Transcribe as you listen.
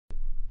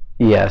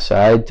Yes,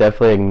 I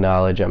definitely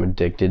acknowledge I'm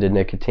addicted to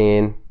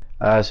nicotine.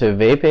 So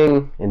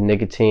vaping and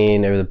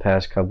nicotine over the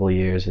past couple of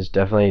years has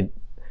definitely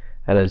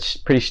had a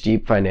pretty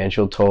steep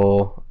financial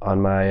toll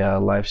on my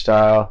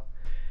lifestyle.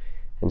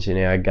 And so,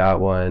 I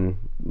got one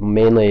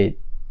mainly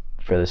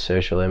for the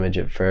social image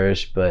at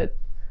first, but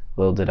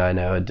little did I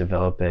know I'd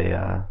develop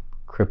a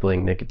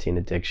crippling nicotine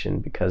addiction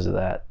because of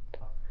that.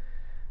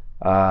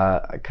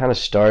 I kind of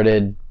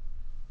started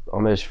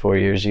almost 4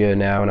 years ago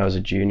now when I was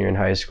a junior in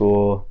high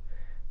school.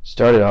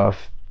 Started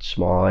off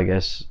small, I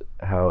guess,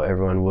 how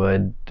everyone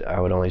would. I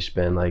would only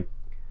spend like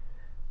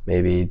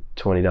maybe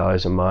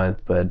 $20 a month,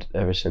 but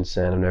ever since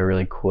then I've never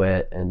really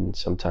quit, and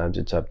sometimes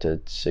it's up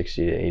to $60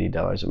 to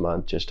 $80 a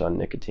month just on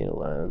nicotine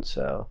alone.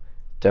 So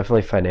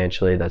definitely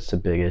financially, that's the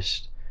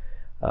biggest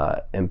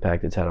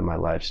impact it's had on my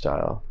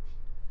lifestyle.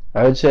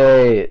 I would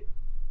say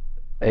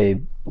a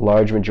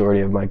large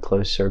majority of my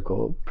close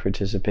circle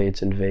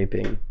participates in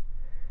vaping,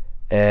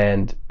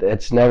 and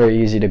it's never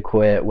easy to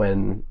quit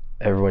when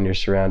everyone you're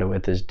surrounded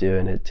with is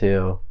doing it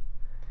too.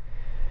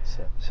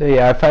 So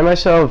yeah, I find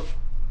myself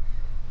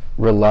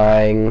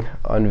relying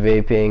on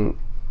vaping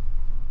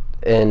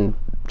in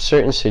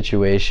certain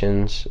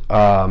situations.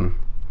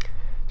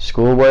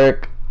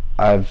 Schoolwork,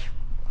 I've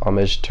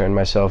almost turned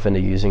myself into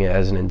using it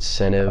as an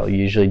incentive. I'll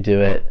usually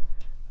do it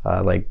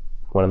like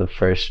one of the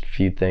first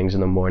few things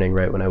in the morning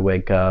right when I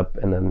wake up,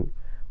 and then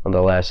one of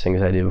the last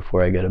things I do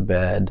before I go to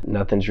bed.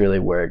 Nothing's really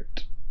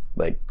worked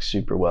like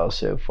super well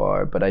so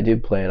far, but I do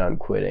plan on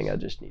quitting. I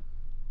just need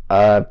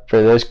for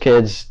those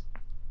kids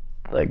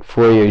like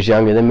 4 years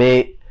younger than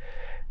me,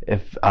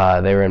 if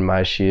they were in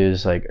my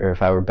shoes, like, or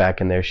if I were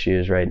back in their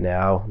shoes right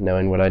now,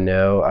 knowing what I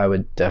know, I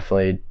would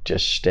definitely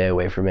just stay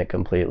away from it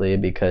completely,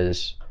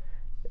 because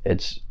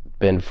it's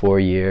been 4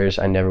 years.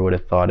 I never would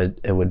have thought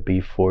it would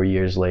be 4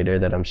 years later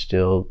that I'm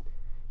still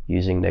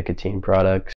using nicotine products.